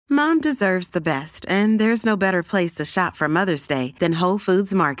Mom deserves the best, and there's no better place to shop for Mother's Day than Whole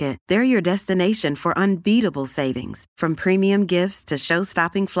Foods Market. They're your destination for unbeatable savings, from premium gifts to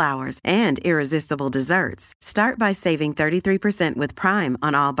show-stopping flowers and irresistible desserts. Start by saving 33% with Prime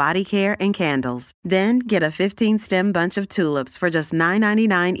on all body care and candles. Then get a 15-stem bunch of tulips for just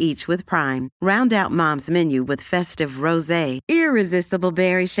 $9.99 each with Prime. Round out Mom's menu with festive rosé, irresistible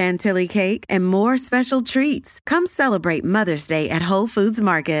berry chantilly cake, and more special treats. Come celebrate Mother's Day at Whole Foods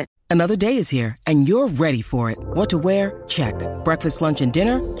Market. Another day is here, and you're ready for it. What to wear? Check. Breakfast, lunch, and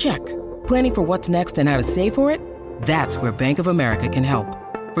dinner? Check. Planning for what's next and how to save for it? That's where Bank of America can help.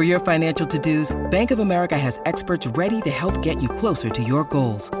 For your financial to-dos, Bank of America has experts ready to help get you closer to your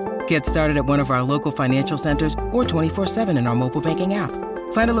goals. Get started at one of our local financial centers or 24/7 in our mobile banking app.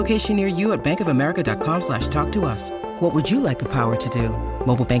 Find a location near you at bankofamerica.com/talktous. What would you like the power to do?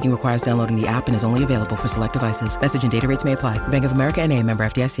 Mobile banking requires downloading the app and is only available for select devices. Message and data rates may apply. Bank of America N.A., member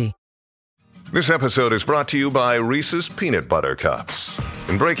FDIC. This episode is brought to you by Reese's Peanut Butter Cups.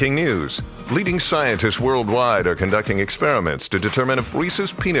 In breaking news, leading scientists worldwide are conducting experiments to determine if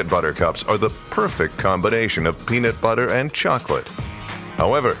Reese's Peanut Butter Cups are the perfect combination of peanut butter and chocolate.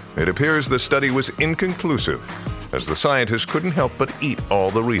 However, it appears the study was inconclusive, as the scientists couldn't help but eat all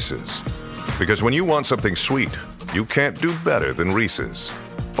the Reese's. Because when you want something sweet, you can't do better than Reese's.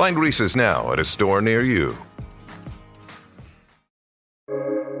 Find Reese's now at a store near you.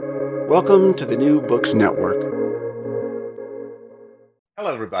 Welcome to the New Books Network.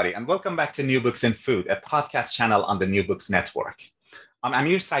 Hello, everybody, and welcome back to New Books in Food, a podcast channel on the New Books Network. I'm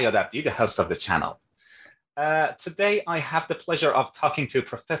Amir Sayadabdi, the host of the channel. Today, I have the pleasure of talking to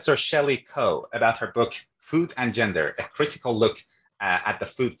Professor Shelley Koh about her book, Food and Gender, a critical look at the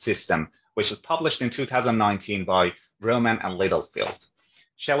food system, which was published in 2019 by Rowman and Littlefield.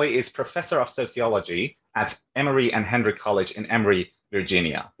 Shelley is professor of sociology at Emory and Henry College in Emory,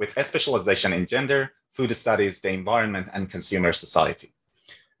 Virginia, with a specialization in gender, food studies, the environment, and consumer society.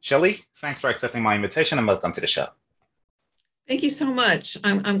 Shelley, thanks for accepting my invitation and welcome to the show. Thank you so much.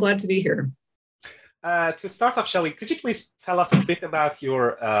 I'm glad to be here. To start off, Shelley, could you please tell us a bit about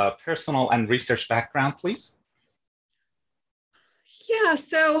your personal and research background, please? Yeah,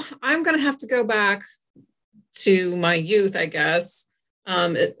 so I'm going to have to go back to my youth, I guess.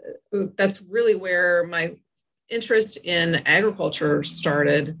 That's really where my interest in agriculture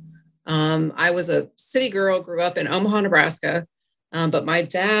started. I was a city girl, grew up in Omaha, Nebraska, but my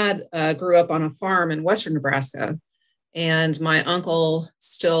dad grew up on a farm in western Nebraska, and my uncle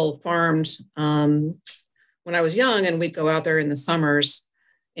still farmed when I was young, and we'd go out there in the summers,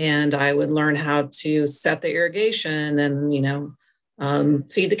 and I would learn how to set the irrigation and,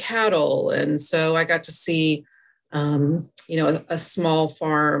 feed the cattle. And so I got to see, a small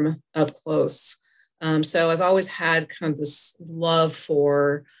farm up close. So I've always had kind of this love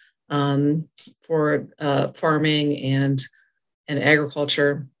for farming and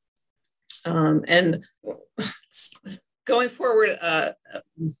agriculture. And going forward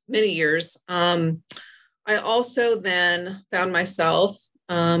many years, I also then found myself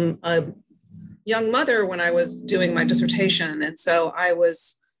a young mother when I was doing my dissertation. And so I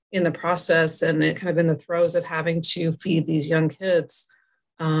was in the process and kind of in the throes of having to feed these young kids.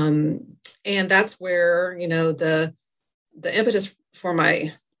 And that's where, the impetus for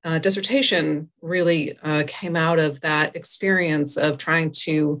my dissertation really came out of that experience of trying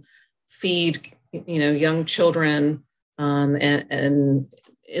to feed, young children and in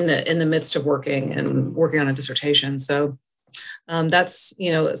the midst of working on a dissertation. So that's,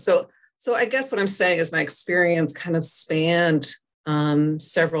 so I guess what I'm saying is my experience kind of spanned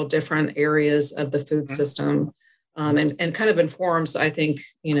several different areas of the food system. And kind of informs, I think,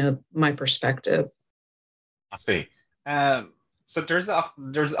 my perspective. I see. So there's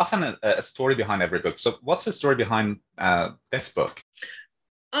often a story behind every book. So what's the story behind this book?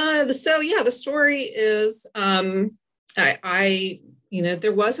 The story is there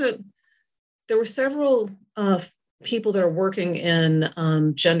were several people that are working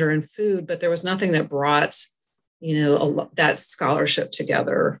in gender and food, but there was nothing that brought that scholarship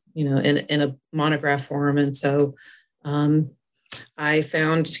together, in a monograph form. And so I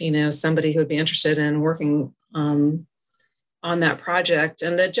found, somebody who would be interested in working on that project.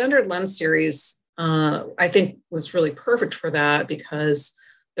 And the Gendered Lens series, I think, was really perfect for that, because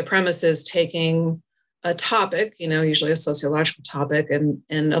the premise is taking a topic, usually a sociological topic,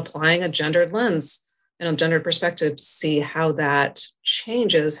 and applying a gendered lens and a gendered perspective to see how that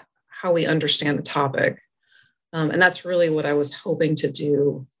changes how we understand the topic. And that's really what I was hoping to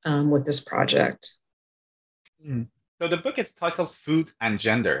do with this project. So the book is titled Food and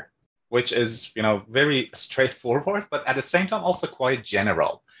Gender, which is, very straightforward, but at the same time also quite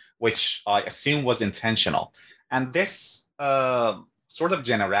general. which I assume was intentional. And this sort of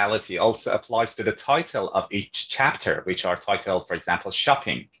generality also applies to the title of each chapter, which are titled, for example,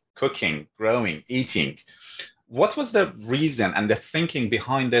 shopping, cooking, growing, eating. What was the reason and the thinking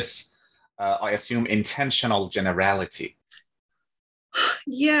behind this, I assume, intentional generality?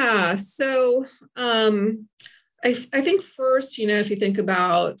 Yeah. So I think first, if you think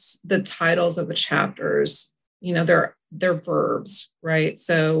about the titles of the chapters, they're verbs, right?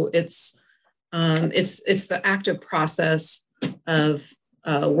 So it's the active process of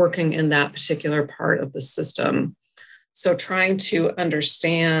working in that particular part of the system. So trying to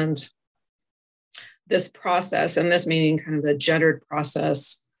understand this process, and this meaning kind of the gendered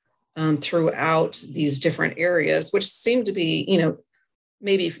process throughout these different areas, which seem to be,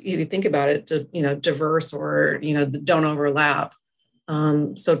 maybe if you think about it, diverse or, don't overlap.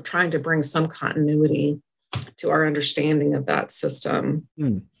 So trying to bring some continuity to our understanding of that system.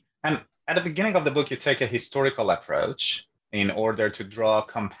 And at the beginning of the book, you take a historical approach in order to draw a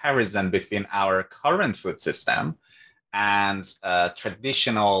comparison between our current food system and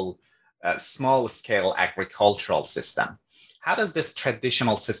traditional small-scale agricultural system. How does this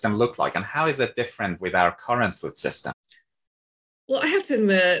traditional system look like, and how is it different with our current food system? Well, I have to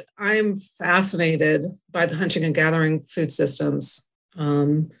admit, I'm fascinated by the hunting and gathering food systems.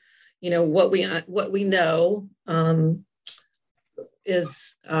 What we know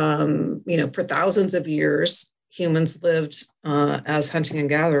is, for thousands of years, humans lived as hunting and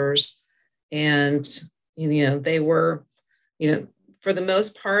gatherers, and they were, for the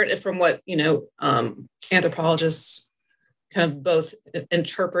most part, from what anthropologists kind of both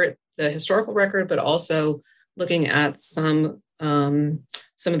interpret the historical record, but also looking at some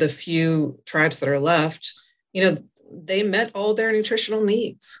of the few tribes that are left, they met all their nutritional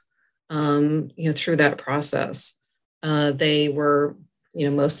needs, through that process. They were,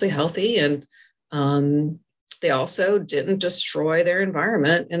 mostly healthy, and they also didn't destroy their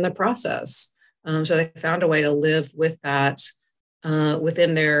environment in the process. So they found a way to live with that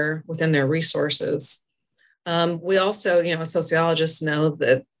within their resources. We also, sociologists know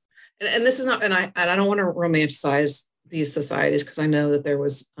that, and this is not, and I don't want to romanticize these societies, because I know that there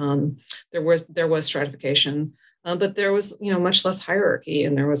was stratification, but there was, much less hierarchy,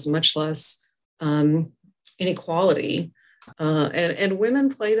 and there was much less inequality, and women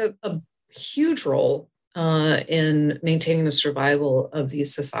played a huge role in maintaining the survival of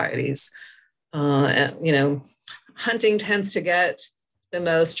these societies. Hunting tends to get the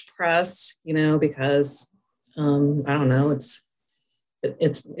most press, because I don't know,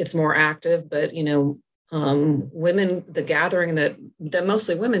 it's more active, but women, the gathering that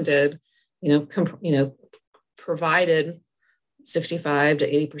mostly women did, provided 65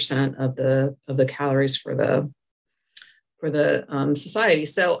 to 80% of the calories for the society.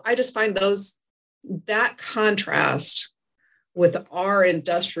 So I just find that contrast with our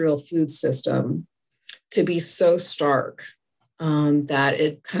industrial food system to be so stark that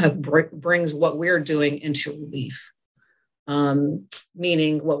it kind of brings what we're doing into relief,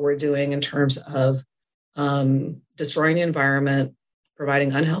 meaning what we're doing in terms of destroying the environment,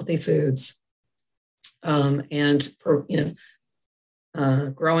 providing unhealthy foods, and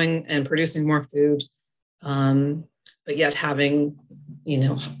growing and producing more food, but yet having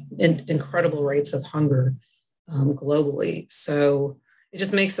incredible rates of hunger globally. So it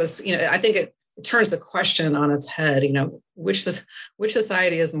just makes us, I think it turns the question on its head. Which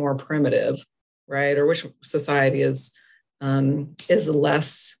society is more primitive, right, or which society is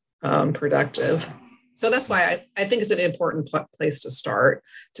less productive? So that's why I think it's an important place to start,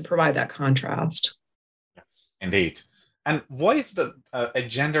 to provide that contrast. Yes, indeed. And why is a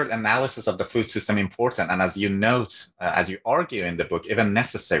gendered analysis of the food system important? And as you note, as you argue in the book, even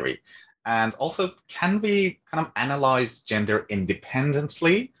necessary? And also, can we kind of analyze gender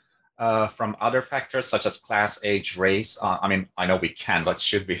independently from other factors such as class, age, race? I know we can, but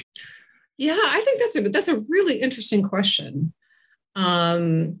should we? Yeah, I think that's a really interesting question.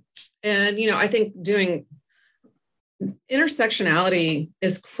 And, I think doing intersectionality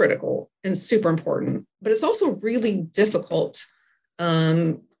is critical and super important, but it's also really difficult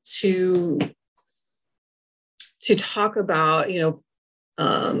to talk about,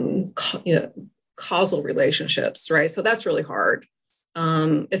 causal relationships, right? So that's really hard.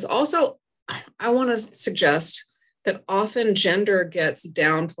 It's also, I want to suggest that often gender gets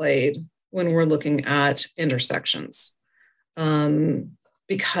downplayed when we're looking at intersections,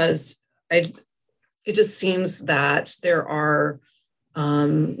 because it just seems that there are,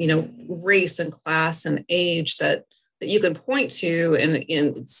 race and class and age that you can point to, and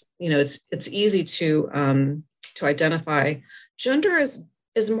it's easy to identify. Gender is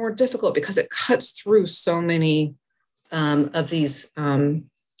is more difficult because it cuts through so many of these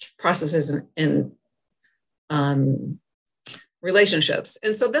processes and relationships.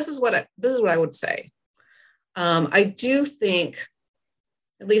 And so this is what I would say. I do think,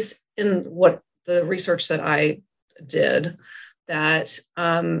 at least in what the research that I did, that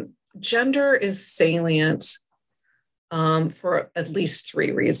gender is salient for at least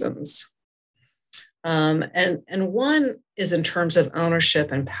three reasons. And one is in terms of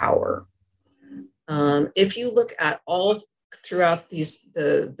ownership and power. If you look at all throughout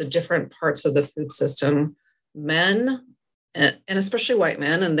the different parts of the food system, men, and especially white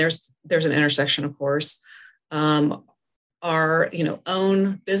men, and there's an intersection, of course, are,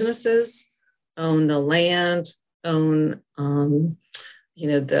 own businesses, own the land, own,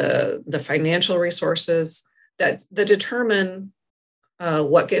 the financial resources that determine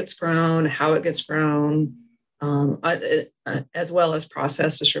what gets grown, how it gets grown, as well as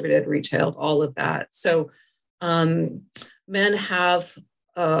processed, distributed, retailed, all of that. So men have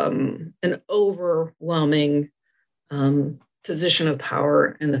an overwhelming position of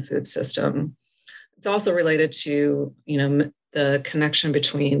power in the food system. It's also related to, the connection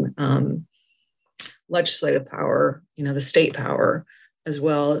between legislative power, the state power as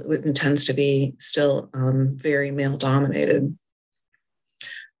well. It tends to be still very male dominated.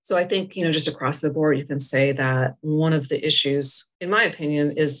 So I think, just across the board, you can say that one of the issues, in my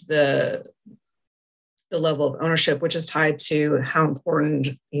opinion, is the level of ownership, which is tied to how important,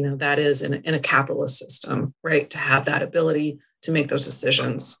 that is in a capitalist system, right? To have that ability to make those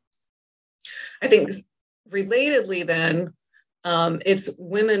decisions. I think relatedly then, it's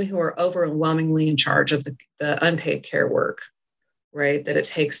women who are overwhelmingly in charge of the unpaid care work, right? That it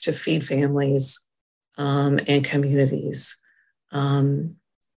takes to feed families and communities.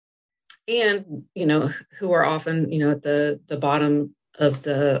 And, who are often, at the bottom of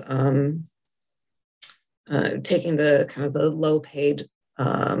the, taking the kind of the low paid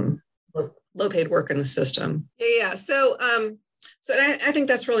work in the system. Yeah. So I think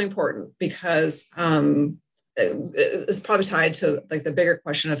that's really important because it's probably tied to like the bigger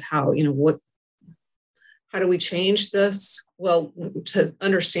question of how, how do we change this? Well, to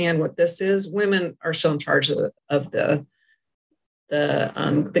understand what this is, women are still in charge of the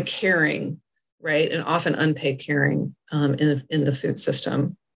caring, right? And often unpaid caring in the food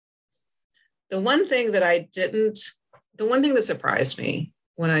system. The one thing that surprised me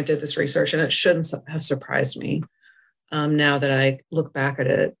when I did this research, and it shouldn't have surprised me now that I look back at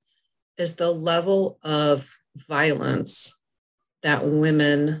it, is the level of violence that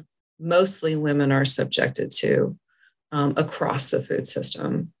mostly women are subjected to across the food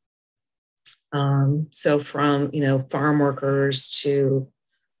system. So from, farm workers to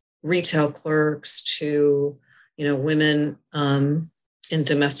retail clerks to, women in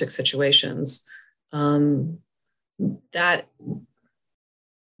domestic situations, that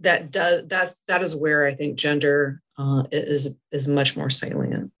is where I think gender is much more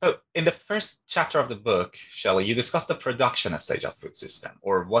salient. So in the first chapter of the book, Shelley, you discuss the production stage of food system,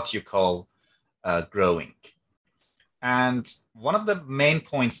 or what you call growing. And one of the main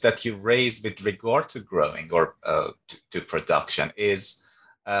points that you raise with regard to growing or to production is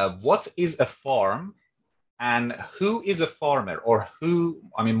what is a farm and who is a farmer, or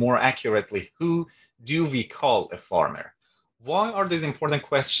more accurately, who do we call a farmer? Why are these important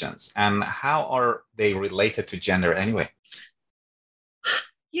questions and how are they related to gender anyway?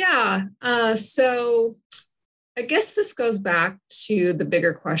 Yeah, so I guess this goes back to the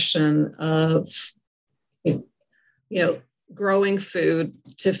bigger question of, growing food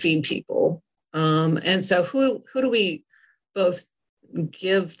to feed people. And so who do we both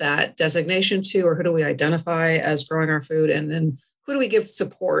give that designation to, or who do we identify as growing our food? And then who do we give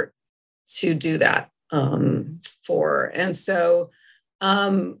support to do that for? And so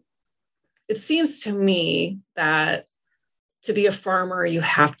it seems to me that to be a farmer, you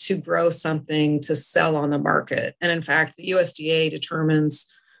have to grow something to sell on the market. And in fact, the USDA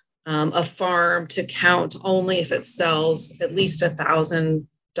determines a farm to count only if it sells at least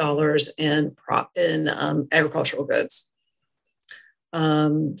 $1,000 in agricultural goods.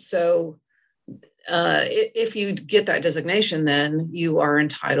 So if you get that designation, then you are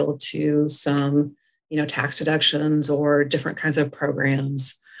entitled to some, tax deductions or different kinds of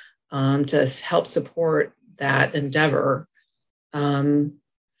programs to help support that endeavor.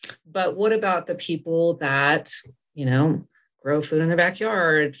 But what about the people that, grow food in their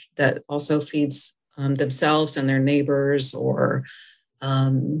backyard that also feeds themselves and their neighbors, or,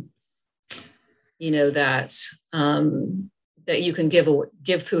 that you can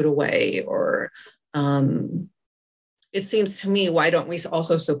give food away, or, it seems to me, why don't we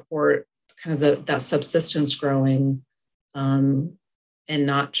also support kind of that subsistence growing, and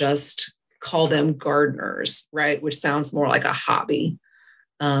not just call them gardeners, right? Which sounds more like a hobby,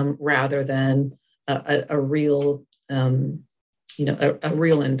 rather than a real, a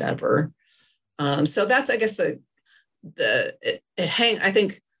real endeavor. So that's, I guess, I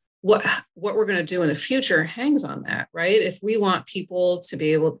think what we're going to do in the future hangs on that, right? If we want people to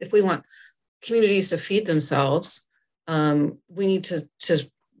be able, if we want communities to feed themselves, we need to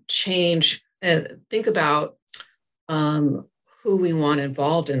change and think about who we want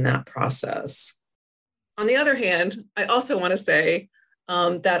involved in that process. On the other hand, I also want to say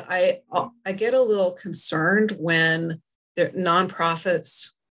that I get a little concerned when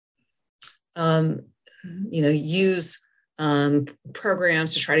nonprofits, use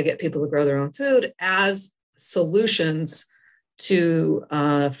programs to try to get people to grow their own food as solutions to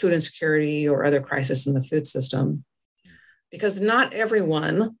food insecurity or other crises in the food system, because not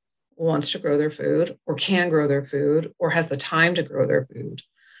everyone wants to grow their food or can grow their food or has the time to grow their food.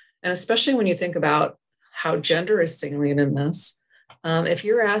 And especially when you think about how gender is salient in this, if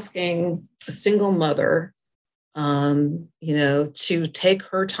you're asking a single mother, to take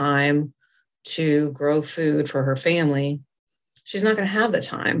her time to grow food for her family, she's not going to have the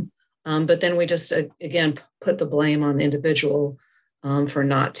time. But then we just, again, put the blame on the individual for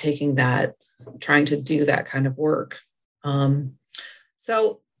not taking that, trying to do that kind of work.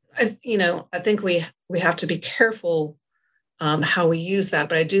 So, I think we have to be careful how we use that,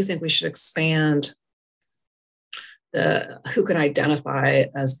 but I do think we should expand who can identify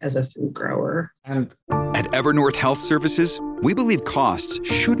as a food grower. And at Evernorth Health Services, we believe costs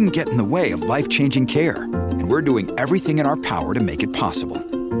shouldn't get in the way of life-changing care, and we're doing everything in our power to make it possible.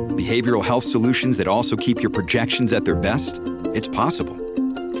 Behavioral health solutions that also keep your projections at their best? It's possible.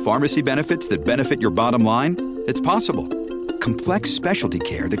 Pharmacy benefits that benefit your bottom line? It's possible. Complex specialty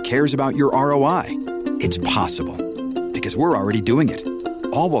care that cares about your ROI? It's possible. Because we're already doing it.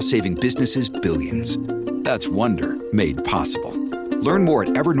 All while saving businesses billions. That's Wonder made possible. Learn more at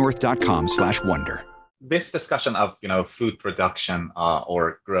evernorth.com/wonder. This discussion of food production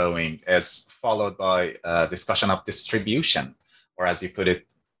or growing is followed by a discussion of distribution, or as you put it,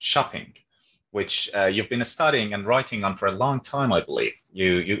 shopping, which you've been studying and writing on for a long time, I believe.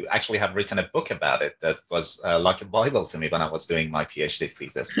 You actually have written a book about it that was like a Bible to me when I was doing my PhD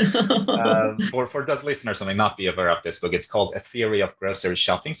thesis. For those listeners who may not be aware of this book, it's called A Theory of Grocery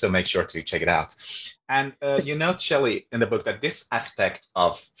Shopping, so make sure to check it out. And you note, Shelley, in the book that this aspect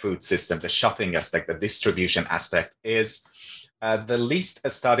of food system, the shopping aspect, the distribution aspect, is the least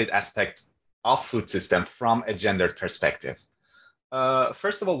studied aspect of food system from a gendered perspective.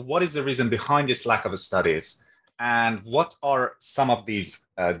 First of all, what is the reason behind this lack of studies? And what are some of these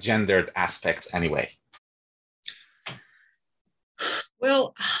gendered aspects anyway?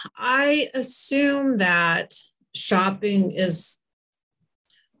 Well, I assume that shopping is,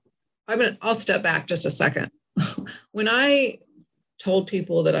 I'll step back just a second. When I told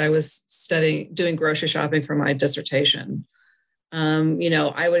people that I was doing grocery shopping for my dissertation,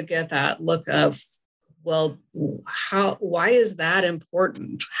 I would get that look of, well, why is that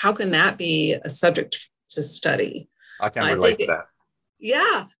important? How can that be a subject to study? I can relate to that.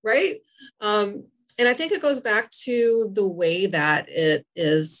 Yeah, right. And I think it goes back to the way that it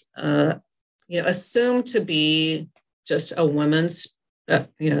is, assumed to be just a woman's,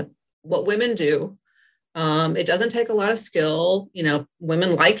 what women do. It doesn't take a lot of skill.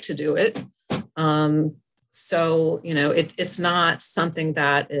 Women like to do it. So, it's not something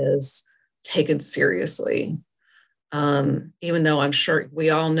that is taken seriously. Even though I'm sure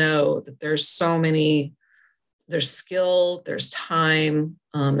we all know that there's skill, there's time,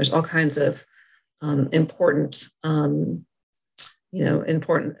 there's all kinds of important,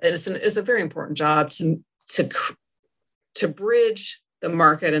 it's a very important job to bridge the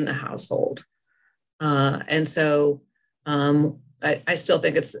market and the household. And so I still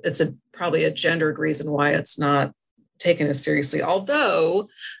think it's probably a gendered reason why it's not taken as seriously. Although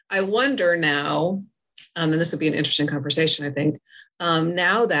I wonder now, and this would be an interesting conversation, I think,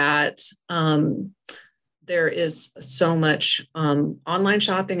 now that there is so much online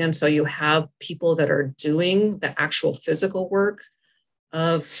shopping, and so you have people that are doing the actual physical work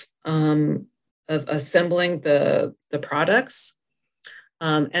of assembling the products,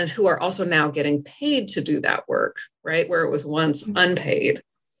 and who are also now getting paid to do that work, right? Where it was once unpaid.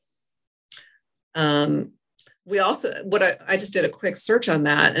 We also, I just did a quick search on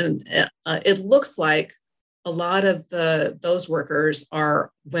that, and it looks like a lot of those workers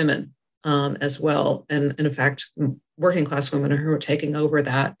are women as well. And in fact, working class women who are taking over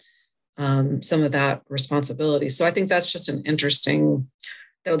that some of that responsibility. So I think that's just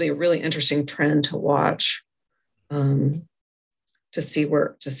that'll be a really interesting trend to watch, to see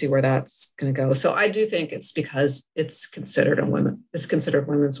where that's going to go. So I do think it's because it's considered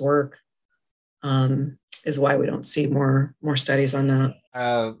women's work, is why we don't see more studies on that.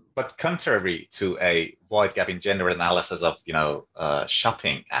 But contrary to a wide gap in gender analysis of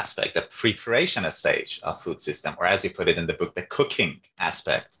shopping aspect, the preparation stage of food system, or as you put it in the book, the cooking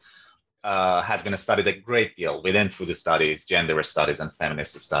aspect, has been studied a great deal within food studies, gender studies, and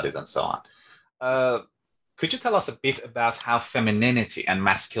feminist studies, and so on. Could you tell us a bit about how femininity and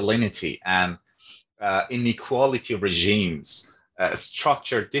masculinity and inequality regimes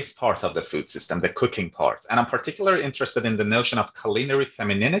structure this part of the food system, the cooking part? And I'm particularly interested in the notion of culinary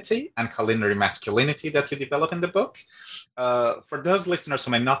femininity and culinary masculinity that you develop in the book. For those listeners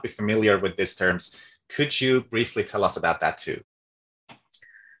who may not be familiar with these terms, could you briefly tell us about that too?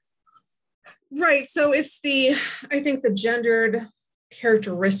 Right. So it's I think the gendered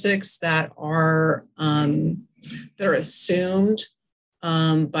characteristics that are assumed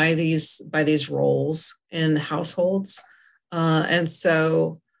by these roles in households. And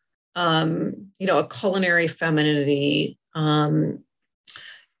so, a culinary femininity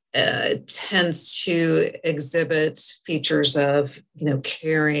tends to exhibit features of,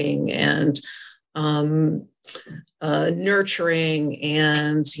 caring and nurturing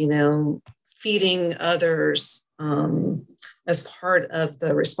and, feeding others as part of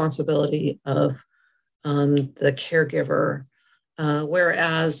the responsibility of the caregiver.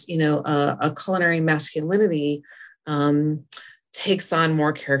 Whereas, a culinary masculinity takes on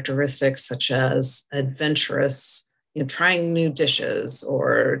more characteristics such as adventurous, trying new dishes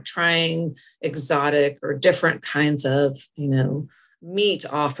or trying exotic or different kinds of, meat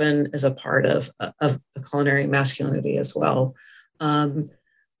often is a part of a culinary masculinity as well.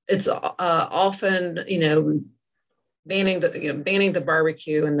 It's often, banning the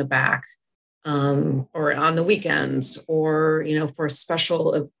barbecue in the back, or on the weekends, or for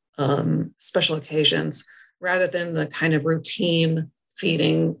special occasions, rather than the kind of routine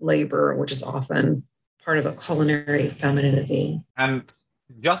feeding labor, which is often part of a culinary femininity. And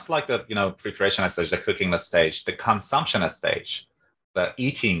just like the preparation stage, the cooking stage, the consumption stage, the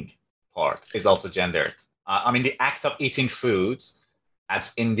eating part is also gendered. The act of eating foods,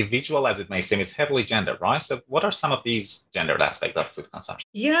 as individual as it may seem, is heavily gendered, right? So what are some of these gendered aspects of food consumption?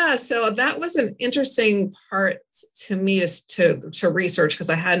 Yeah, so that was an interesting part to me to research, because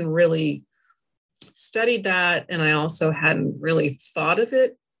I hadn't really studied that, and I also hadn't really thought of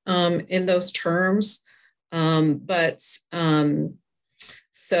it in those terms.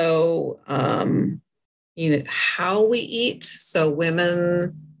 How we eat. So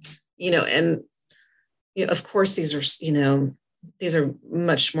women, of course, these are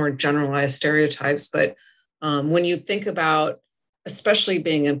much more generalized stereotypes, but when you think about, especially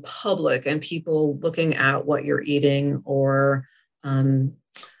being in public and people looking at what you're eating, or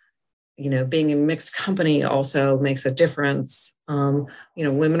being in mixed company also makes a difference.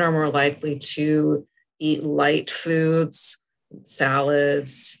 Women are more likely to eat light foods,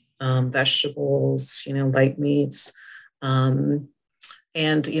 salads, vegetables, light meats, and,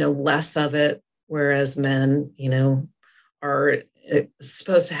 less of it, whereas men, are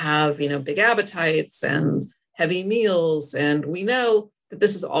supposed to have, big appetites and heavy meals. And we know that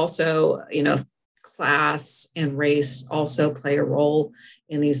this is also, class and race also play a role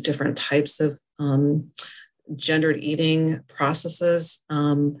in these different types of gendered eating processes.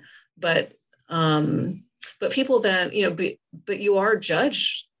 But people then, but you are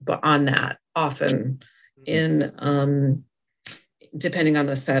judged on that often in depending on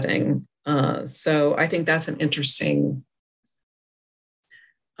the setting. So I think that's an interesting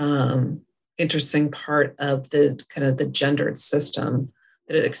part of the kind of the gendered system,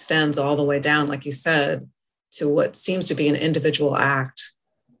 that it extends all the way down, like you said, to what seems to be an individual act,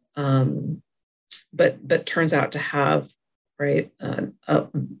 but turns out to have, right, a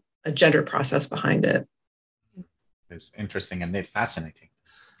gender process behind it. It's interesting and fascinating.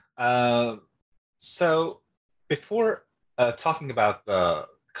 So before talking about the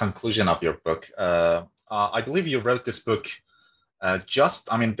conclusion of your book, I believe you wrote this book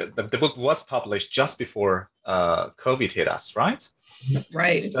the book was published just before COVID hit us, right?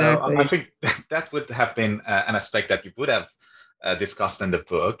 Right, so exactly. I think that would have been an aspect that you would have discussed in the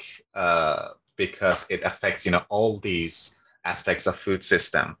book, because it affects, all these aspects of food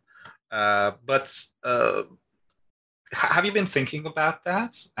system. But have you been thinking about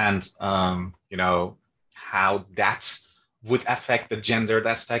that, and how that would affect the gendered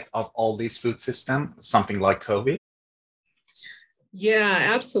aspect of all these food systems, something like COVID? Yeah,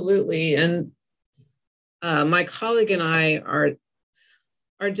 absolutely. And my colleague and I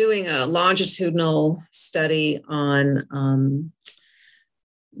are doing a longitudinal study on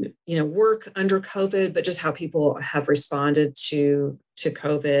work under COVID, but just how people have responded to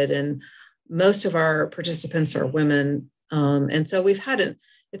COVID. And most of our participants are women. And so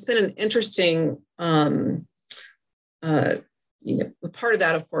it's been an interesting, part of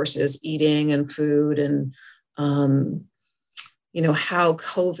that, of course, is eating and food and, how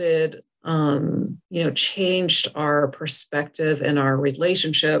COVID, changed our perspective and our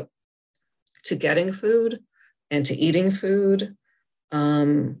relationship to getting food and to eating food.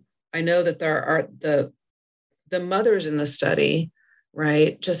 I know that there are the mothers in the study,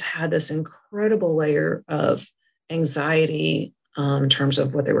 right, just had this incredible layer of anxiety in terms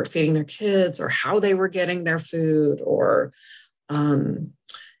of what they were feeding their kids or how they were getting their food or,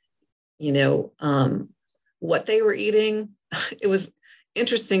 what they were eating. It was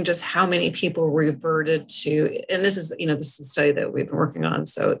interesting just how many people reverted to, and this is a study that we've been working on.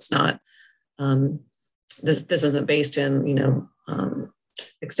 So it's not, this isn't based in,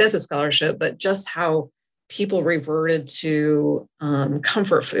 extensive scholarship, but just how people reverted to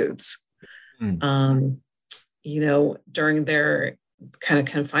comfort foods, during their kind of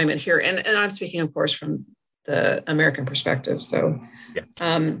confinement here. And I'm speaking, of course, from the American perspective. So, yes.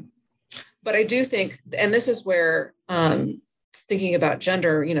 But I do think, and this is where thinking about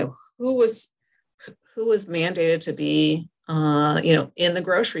gender, who was mandated to be, in the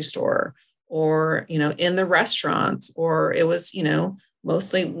grocery store or, in the restaurants, or it was,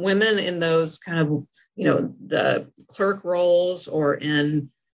 mostly women in those kind of, the clerk roles or in,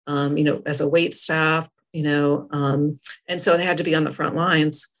 as a wait staff, and so they had to be on the front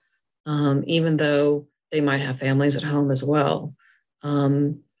lines, even though they might have families at home as well.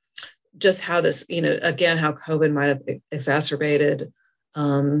 Just how this, again, how COVID might have exacerbated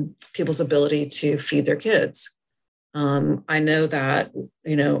people's ability to feed their kids. I know that,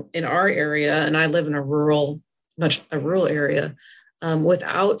 in our area, and I live in a rural area,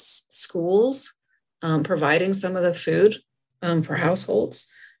 without schools providing some of the food for households,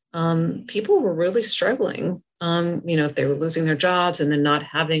 people were really struggling, if they were losing their jobs and then not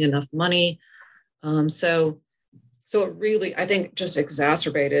having enough money. So it really, I think, just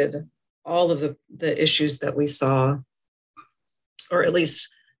exacerbated all of the issues that we saw, or at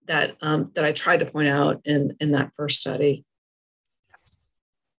least that I tried to point out in that first study.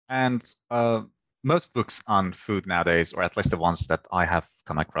 And most books on food nowadays, or at least the ones that I have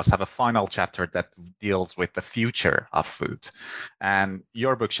come across, have a final chapter that deals with the future of food. And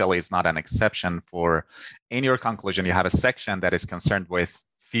your book, Shelley, is not an exception. For in your conclusion, you have a section that is concerned with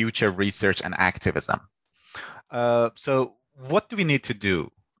future research and activism. So what do we need to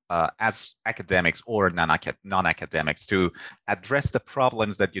do as academics or non-academics to address the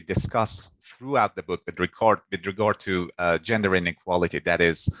problems that you discuss throughout the book with regard to gender inequality that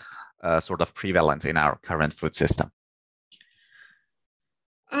is sort of prevalent in our current food system?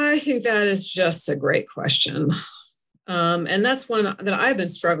 I think that is just a great question. And that's one that I've been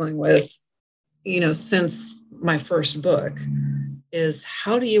struggling with, since my first book, is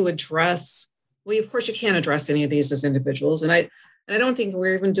how do you address, well, of course you can't address any of these as individuals. And I don't think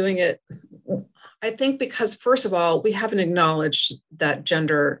we're even doing it. I think because, first of all, we haven't acknowledged that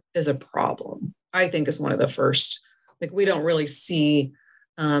gender is a problem. I think is one of the first, we don't really see,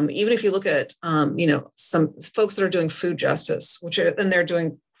 even if you look at, some folks that are doing food justice, and they're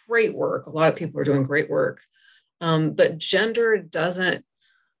doing great work. A lot of people are doing great work. But gender doesn't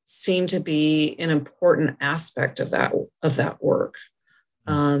seem to be an important aspect of that work.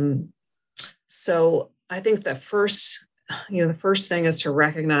 So I think the first thing is to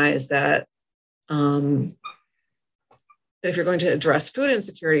recognize that if you're going to address food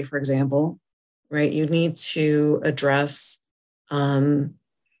insecurity, for example, right, you need to address the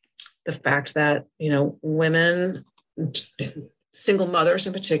fact that, women, single mothers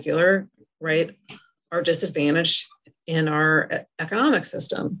in particular, right, are disadvantaged in our economic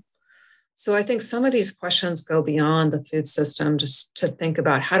system. So I think some of these questions go beyond the food system, just to think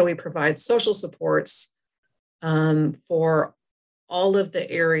about how do we provide social supports for all of the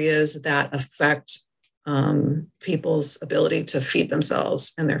areas that affect people's ability to feed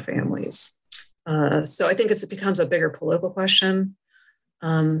themselves and their families. So I think it becomes a bigger political question.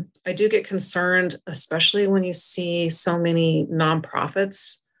 I do get concerned, especially when you see so many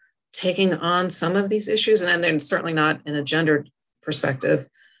nonprofits taking on some of these issues, and then certainly not in a gendered perspective,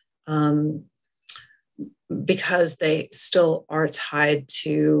 because they still are tied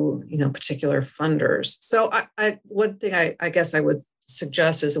to, particular funders. So one thing I guess I would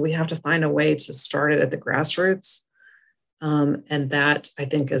suggest is that we have to find a way to start it at the grassroots. And that I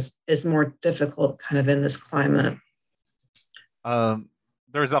think is more difficult kind of in this climate.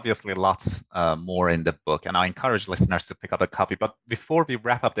 There's obviously lots more in the book, and I encourage listeners to pick up a copy. But before we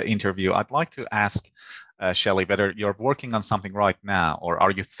wrap up the interview, I'd like to ask Shelley whether you're working on something right now, or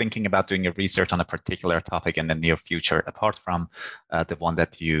are you thinking about doing a research on a particular topic in the near future, apart from the one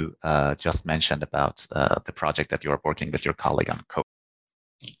that you just mentioned about the project that you're working with your colleague on COVID?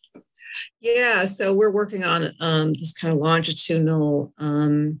 Yeah, so we're working on this kind of longitudinal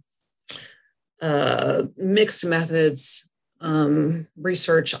mixed methods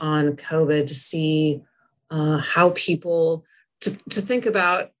research on COVID to see how people to think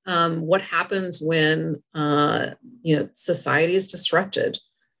about what happens when society is disrupted,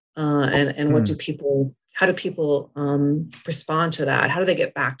 and what how do people respond to that? How do they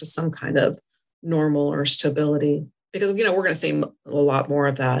get back to some kind of normal or stability? Because we're going to see a lot more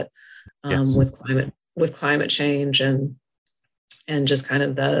of that with climate change and just kind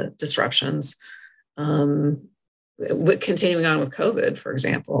of the disruptions. With continuing on with COVID, for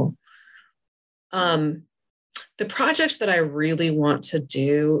example. The project that I really want to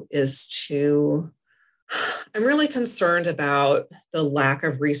do is I'm really concerned about the lack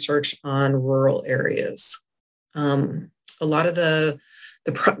of research on rural areas. A lot of the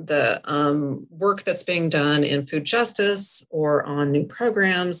work that's being done in food justice or on new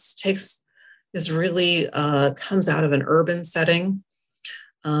programs comes out of an urban setting.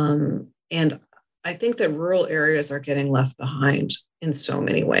 And I think that rural areas are getting left behind in so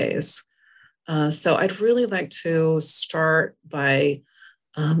many ways. So I'd really like to start by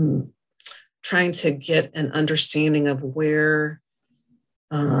trying to get an understanding of where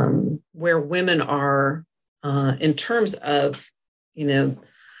women are in terms of,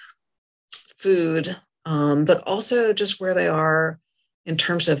 food, but also just where they are in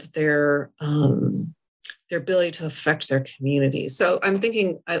terms of their ability to affect their community. So I'm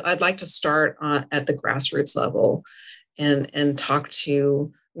thinking I'd like to start at the grassroots level and talk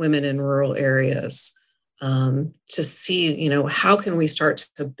to women in rural areas to see, how can we start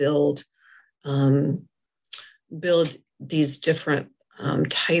to build these different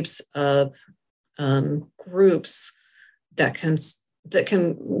types of groups that can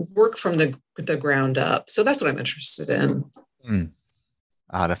work from the ground up. So that's what I'm interested in.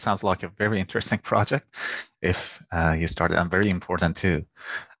 That sounds like a very interesting project. If you started, and very important too.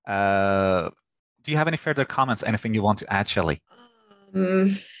 Do you have any further comments? Anything you want to add, Shelley?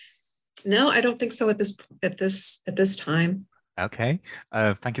 No, I don't think so at this time. Okay.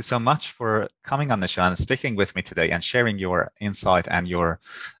 Thank you so much for coming on the show and speaking with me today and sharing your insight and your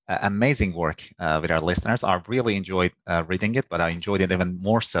amazing work with our listeners. I really enjoyed reading it, but I enjoyed it even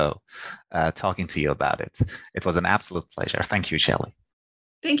more so talking to you about it. It was an absolute pleasure. Thank you, Shelley.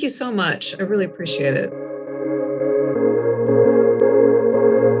 Thank you so much. I really appreciate it.